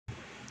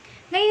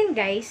Ngayon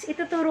guys,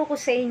 ituturo ko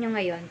sa inyo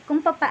ngayon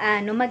kung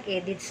paano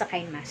mag-edit sa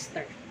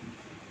Kinemaster.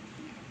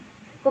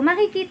 Kung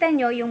makikita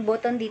nyo yung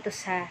button dito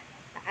sa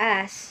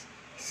taas,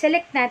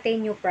 select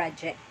natin New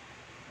Project.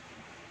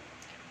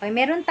 Okay,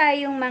 meron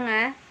tayong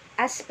mga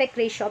aspect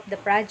ratio of the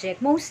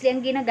project. Mostly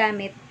ang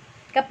ginagamit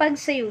kapag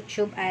sa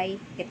YouTube ay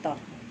ito.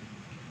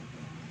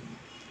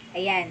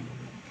 Ayan.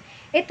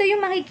 Ito yung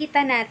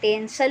makikita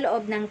natin sa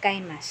loob ng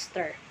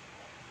Kinemaster.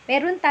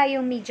 Meron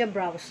tayong media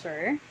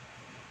browser.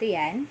 Ito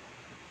yan.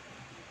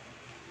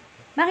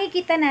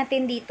 Makikita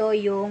natin dito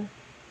yung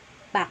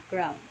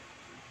background.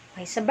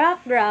 Okay, sa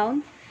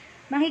background,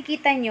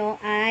 makikita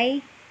nyo ay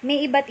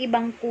may iba't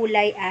ibang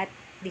kulay at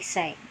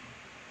design.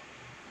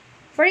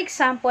 For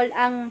example,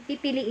 ang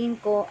pipiliin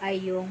ko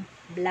ay yung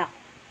black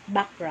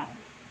background.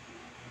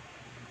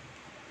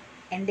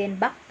 And then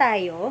back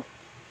tayo.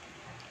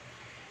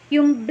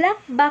 Yung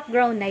black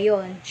background na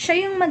yon,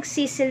 siya yung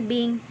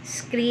magsisilbing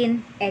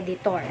screen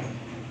editor.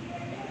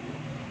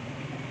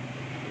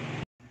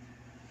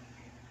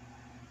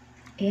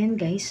 Ayan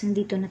guys,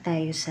 nandito na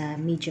tayo sa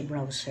media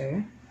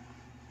browser.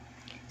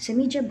 Sa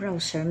media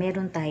browser,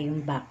 meron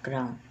tayong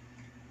background.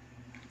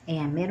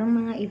 Ayan, merong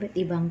mga iba't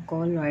ibang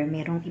color,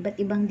 merong iba't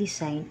ibang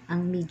design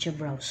ang media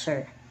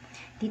browser.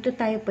 Dito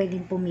tayo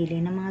pwedeng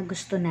pumili ng mga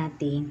gusto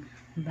nating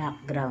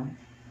background.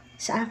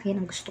 Sa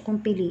akin, ang gusto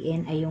kong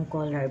piliin ay yung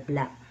color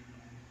black.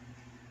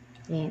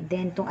 Ayan,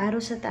 then, itong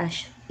arrow sa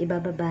taas,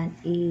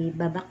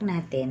 ibabak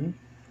natin.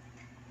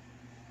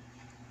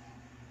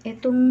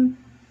 Itong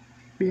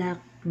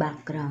black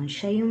background,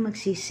 siya yung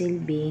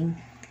magsisilbing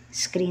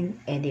screen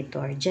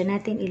editor. Diyan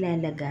natin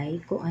ilalagay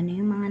kung ano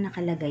yung mga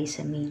nakalagay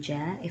sa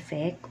media,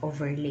 effect,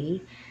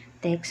 overlay,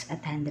 text,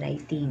 at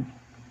handwriting.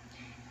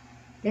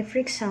 Like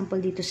for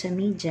example, dito sa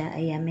media,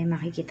 ayan, may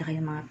makikita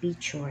kayong mga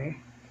picture.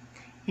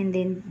 And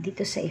then,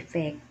 dito sa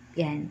effect,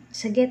 yan,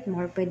 sa get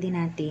more, pwede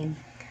natin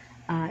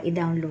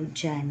i-download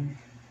dyan.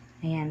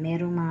 Ayan,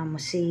 merong mga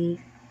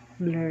music,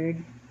 blurred.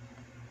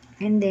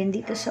 And then,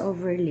 dito sa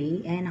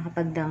overlay, ayan,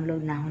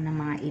 nakapag-download na ako ng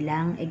mga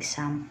ilang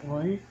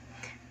example.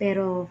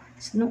 Pero,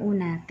 noong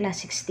una,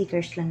 classic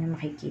stickers lang yung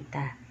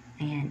makikita.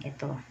 Ayan,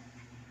 ito.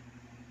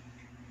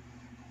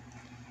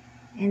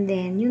 And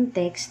then, yung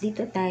text,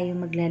 dito tayo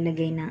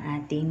maglalagay ng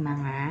ating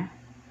mga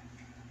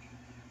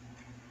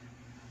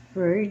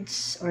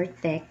words or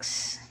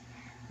text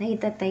na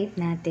itatype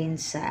natin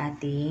sa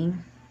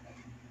ating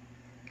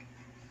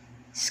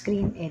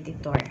screen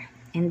editor.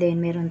 And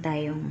then, meron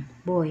tayong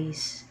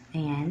voice.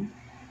 Ayan.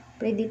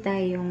 Pwede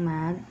tayong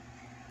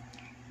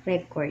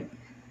mag-record.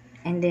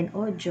 And then,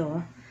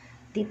 audio.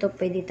 Dito,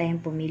 pwede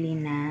tayong pumili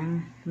ng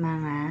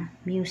mga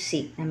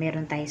music na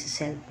meron tayo sa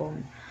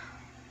cellphone.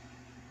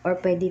 Or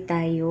pwede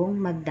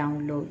tayong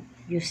mag-download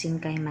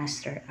using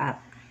Kinemaster app.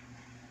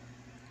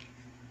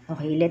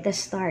 Okay, let us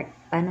start.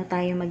 Paano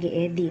tayo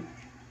mag-i-edit?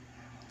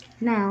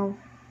 Now,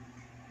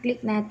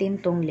 click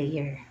natin tong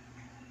layer.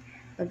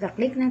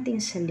 Pagka-click natin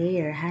sa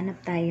layer,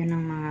 hanap tayo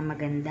ng mga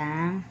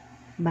magandang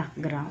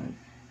background.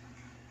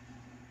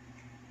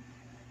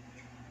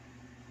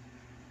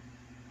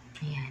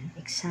 Ayan,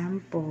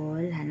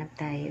 example, hanap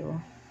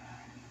tayo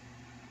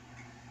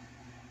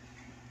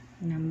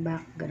ng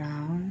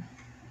background.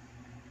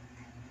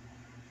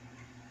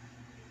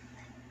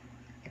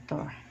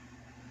 Ito.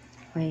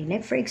 Okay,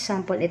 like for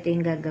example, ito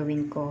yung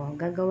gagawin ko.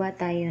 Gagawa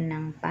tayo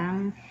ng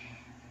pang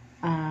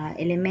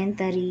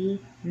elementary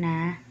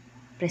na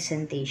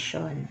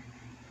presentation.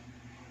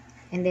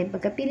 And then,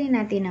 pagkapili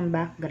natin ng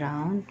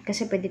background,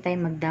 kasi pwede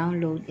tayong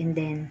mag-download and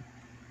then,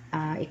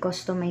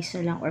 i-customize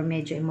nyo lang or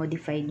medyo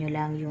i-modify nyo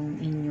lang yung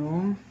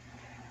inyong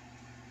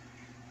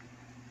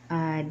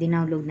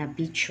dinownload na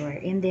picture.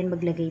 And then,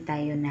 maglagay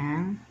tayo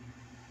ng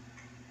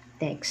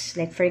text.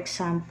 Like for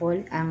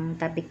example, ang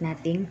topic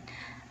natin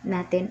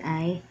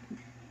ay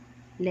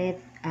let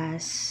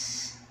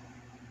us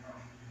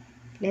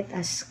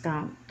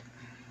count.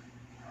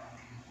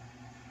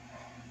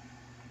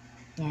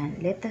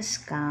 Yan, let us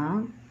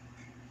count.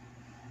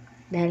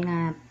 Dahil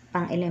nga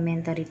pang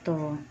elementary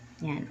to,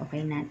 yan, okay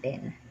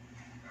natin.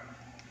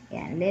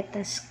 Yan, let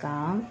us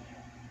count.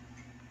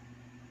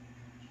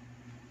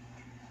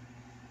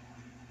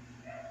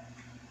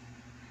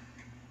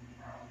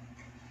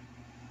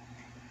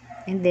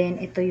 And then,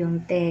 ito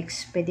yung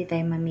text. Pwede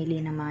tayong mamili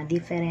ng mga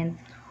different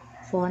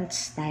font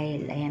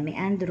style. Ayan, may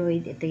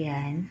Android. Ito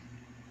yan.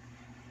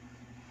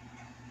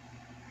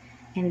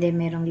 And then,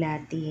 merong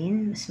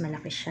Latin. Mas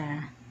malaki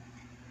siya.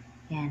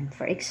 Yan.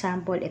 For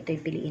example, ito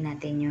yung piliin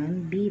natin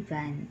yung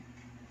Bivan.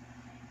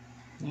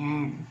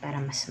 Yan. Para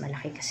mas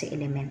malaki kasi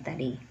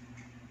elementary.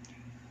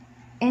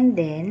 And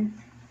then,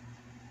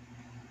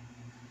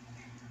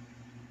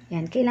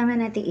 yan.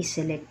 Kailangan natin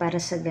i-select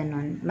para sa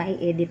ganun,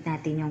 mai-edit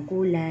natin yung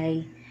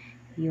kulay,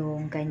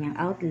 yung kanyang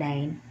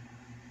outline.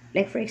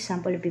 Like for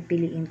example,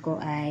 pipiliin ko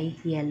ay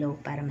yellow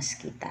para mas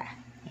kita.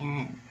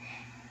 Yan.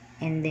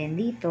 And then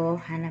dito,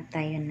 hanap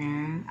tayo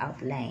ng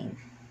outline.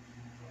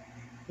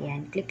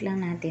 Yan. Click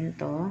lang natin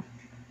to.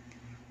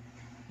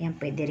 Yan.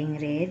 Pwede ring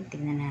red.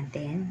 Tingnan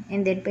natin.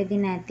 And then pwede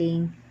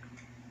nating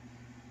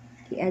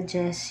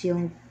i-adjust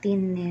yung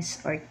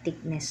thinness or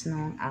thickness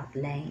ng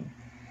outline.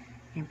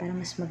 Yan, para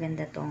mas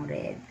maganda tong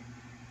red.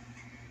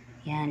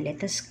 Yan,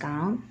 let us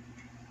count.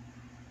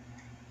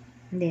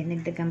 Then,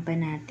 nagdagan pa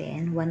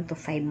natin 1 to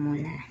 5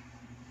 muna.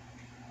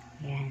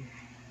 Yan.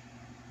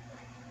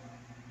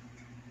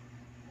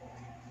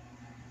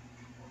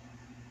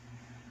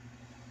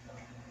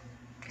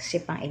 Kasi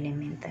pang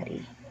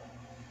elementary.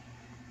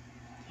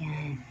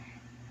 Yan.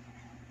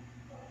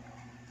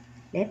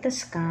 Let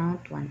us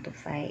count 1 to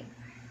 5.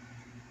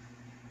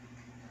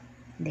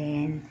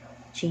 Then,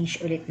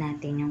 change ulit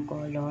natin yung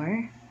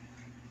color.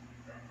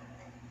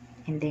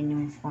 And then,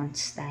 yung font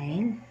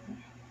style.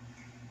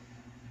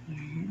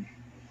 Yan.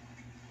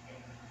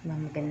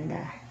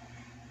 Maganda.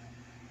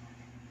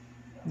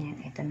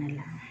 Yan, ito na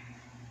lang.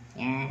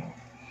 Yan.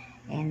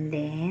 And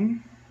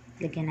then,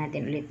 lagyan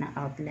natin ulit ng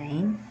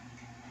outline.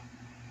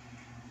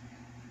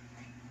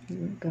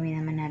 Gawin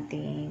naman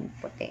natin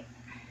puti.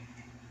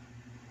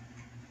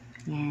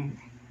 Yan.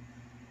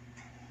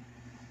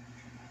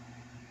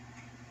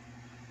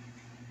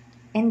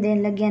 And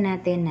then, lagyan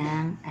natin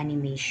ng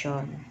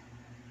animation.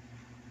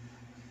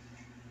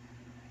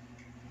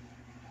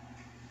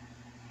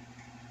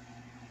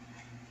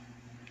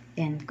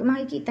 Yan. Kung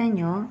makikita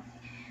nyo,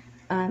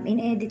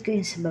 in-edit ko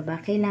yun sa baba.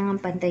 Kailangan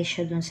pantay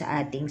siya dun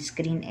sa ating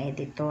screen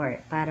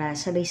editor para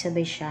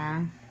sabay-sabay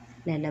siyang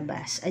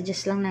lalabas.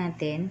 Adjust lang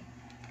natin.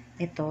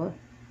 Ito,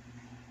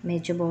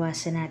 medyo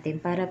bawasan natin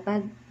para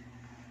pag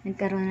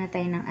nagkaroon na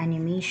tayo ng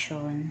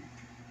animation,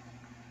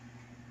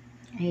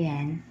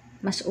 ayan,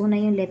 mas una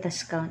yung let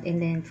us count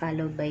and then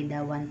followed by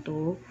the 1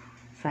 to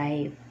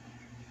 5.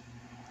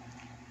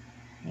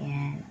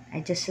 Ayan,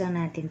 adjust lang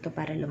natin to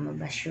para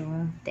lumabas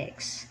yung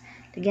text.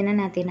 Lagyan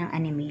na natin ng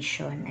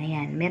animation.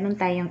 Ayan, meron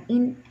tayong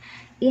in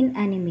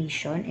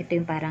animation.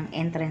 Ito yung parang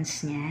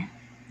entrance niya.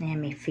 Ayan,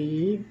 may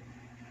fade,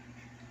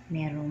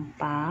 merong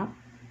pop,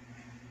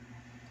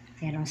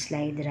 merong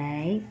slide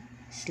right,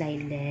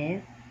 slide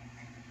left.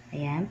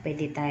 Ayan,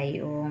 pwede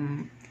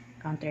tayong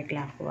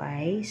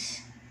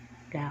counterclockwise,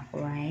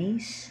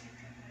 clockwise,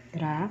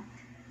 drop.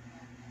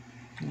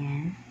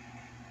 Ayan.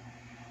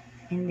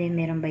 And then,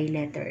 meron by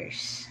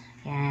letters.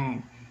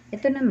 Ayan.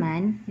 Ito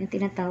naman, yung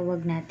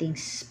tinatawag nating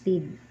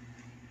speed.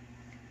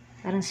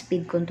 Parang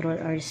speed control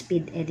or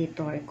speed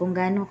editor. Kung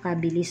gaano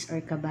kabilis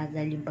or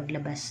kabagal yung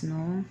paglabas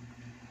ng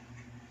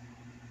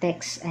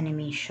text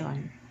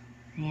animation.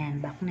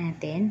 Ayan, back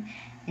natin.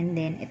 And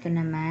then, ito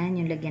naman,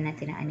 yung lagyan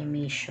natin ng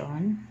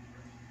animation.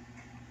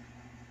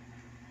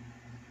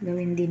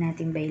 Gawin din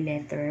natin by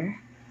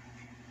letter.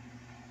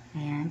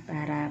 Ayan,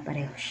 para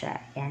pareho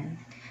siya.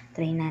 Ayan,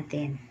 try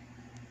natin.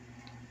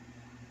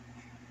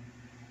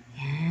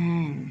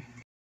 Ayan.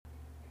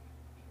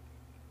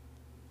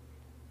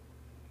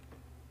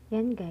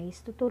 Yan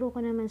guys, tuturo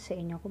ko naman sa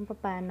inyo kung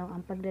paano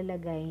ang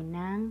paglalagay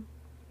ng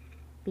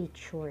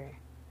picture.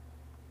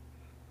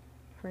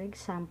 For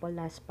example,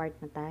 last part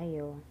na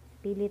tayo.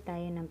 Pili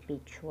tayo ng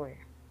picture.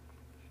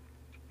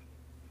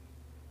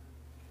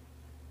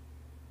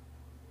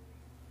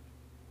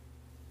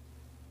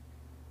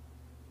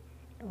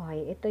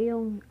 Okay, ito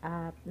yung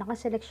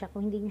nakaselect siya.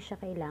 Kung hindi nyo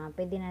siya kailangan,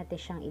 pwede natin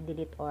siyang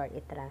i-delete or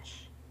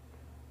i-trash.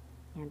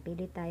 Yan,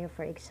 pili tayo.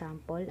 For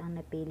example, ang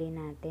napili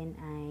natin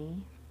ay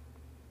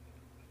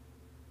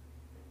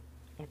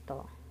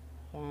ito.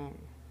 Yan.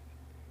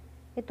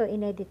 Ito,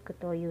 inedit ko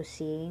to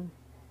using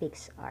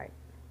PixArt.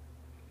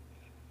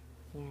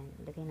 Yan,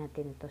 lagay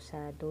natin to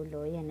sa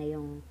dulo. Yan na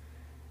yung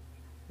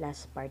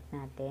last part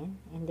natin.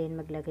 And then,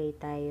 maglagay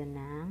tayo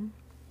ng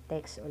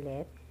text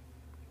ulit.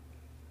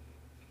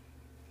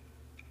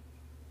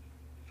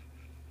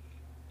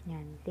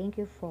 Yan, thank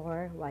you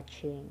for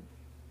watching.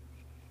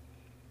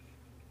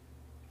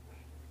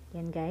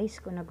 Yan guys,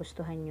 kung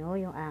nagustuhan nyo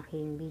yung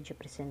aking video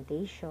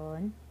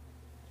presentation,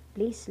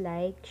 please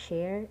like,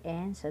 share,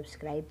 and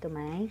subscribe to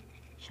my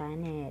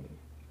channel.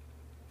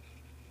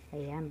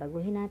 Ayan,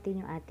 baguhin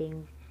natin yung ating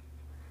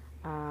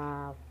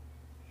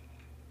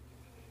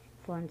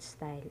font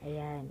style.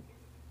 Ayan.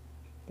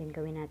 Then,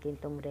 gawin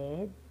natin tong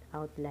red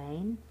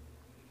outline.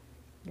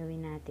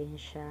 Gawin natin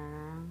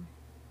siyang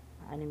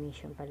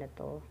animation pala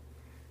to.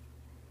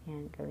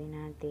 Ayan, gawin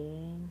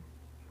natin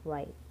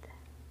white.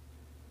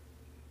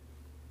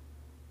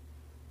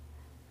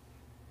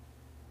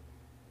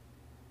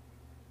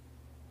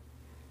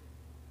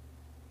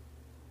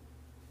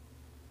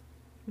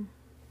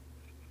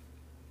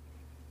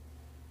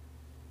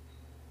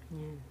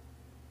 Ayan.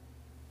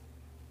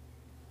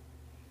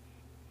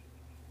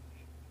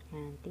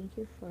 Yan, thank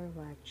you for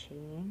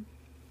watching.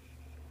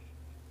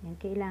 Yan,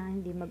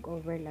 kailangan hindi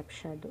mag-overlap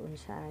siya doon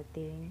sa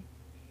ating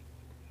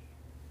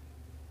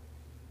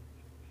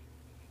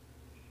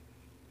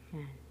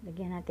yan,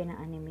 lagyan natin ng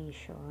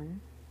animation.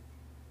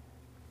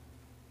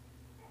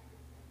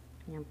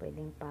 Yan,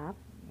 pwedeng pop.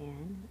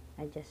 Yan,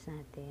 adjust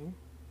natin.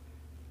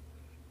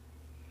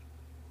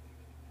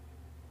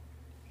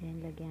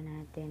 Yan, lagyan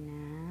natin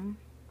ng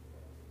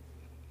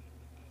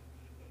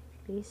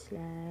please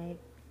like,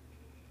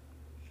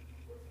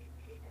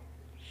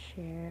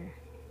 share,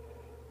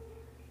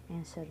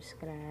 and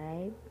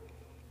subscribe.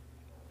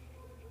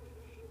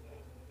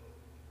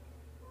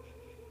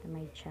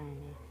 my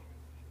channel.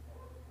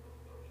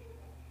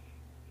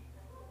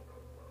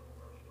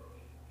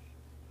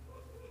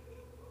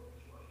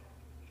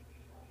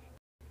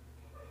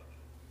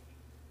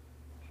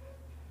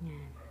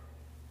 Yan.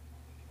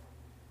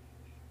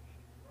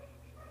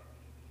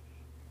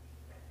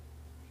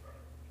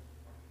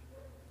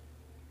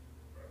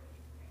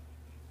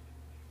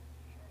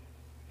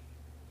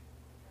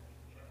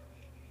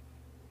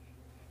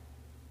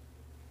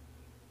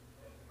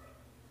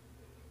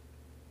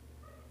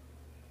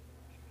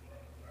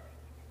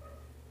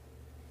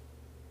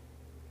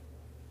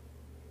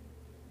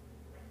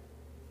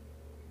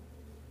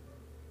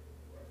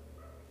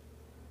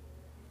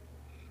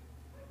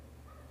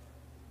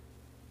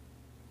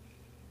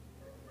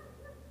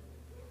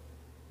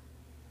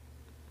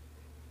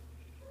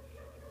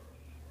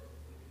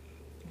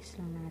 Is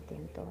lang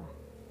natin to.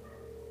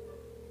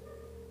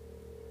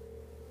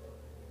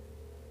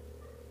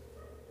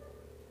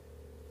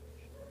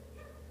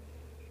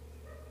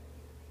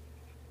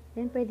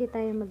 Then, pwede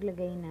tayo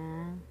maglagay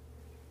ng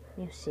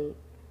music.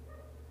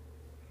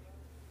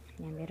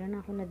 Yan, meron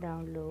ako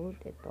na-download.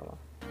 Ito.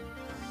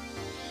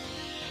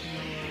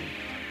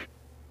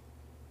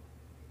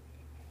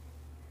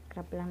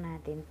 Crop lang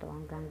natin to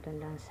hanggang doon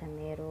lang sa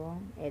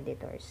merong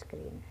editor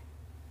screen.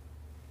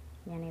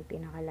 Yan yung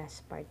pinaka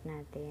last part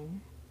natin.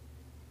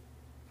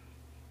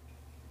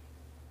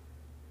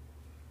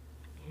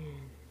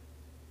 Yan.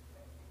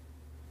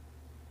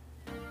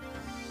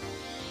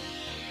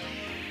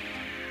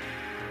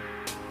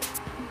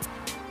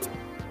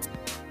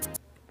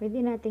 Pwede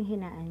nating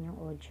hinaan yung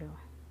audio.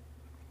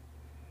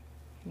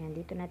 Yan,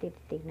 dito natin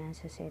titignan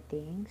sa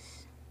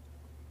settings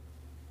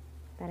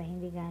para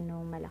hindi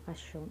ganong malakas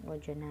yung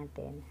audio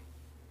natin.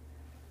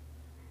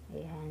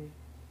 Ayan.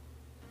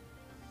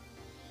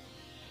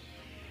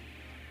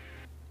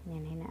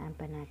 Yan, hinaan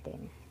pa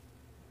natin.